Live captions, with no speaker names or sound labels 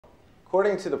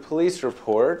According to the police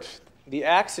report, the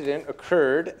accident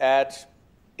occurred at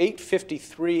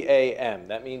 8:53 a.m.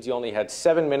 That means you only had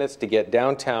 7 minutes to get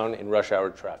downtown in rush hour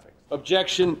traffic.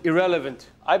 Objection irrelevant.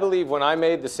 I believe when I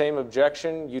made the same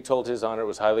objection, you told His Honor it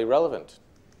was highly relevant.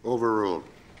 Overruled.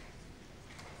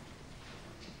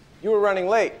 You were running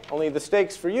late, only the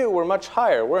stakes for you were much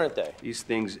higher, weren't they? These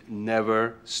things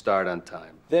never start on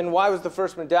time. Then why was the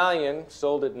first medallion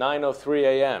sold at 9:03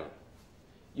 a.m.?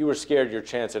 You were scared your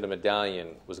chance at a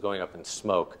medallion was going up in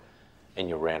smoke, and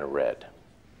you ran a red.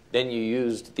 Then you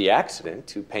used the accident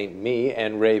to paint me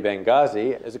and Ray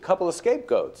Benghazi as a couple of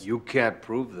scapegoats. You can't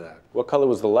prove that. What color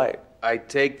was the light? I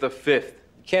take the fifth.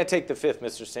 You can't take the fifth,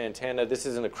 Mr. Santana. This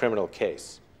isn't a criminal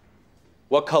case.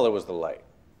 What color was the light?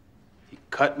 He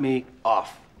cut me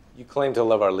off. You claim to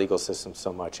love our legal system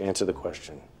so much. Answer the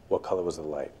question. What color was the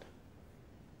light?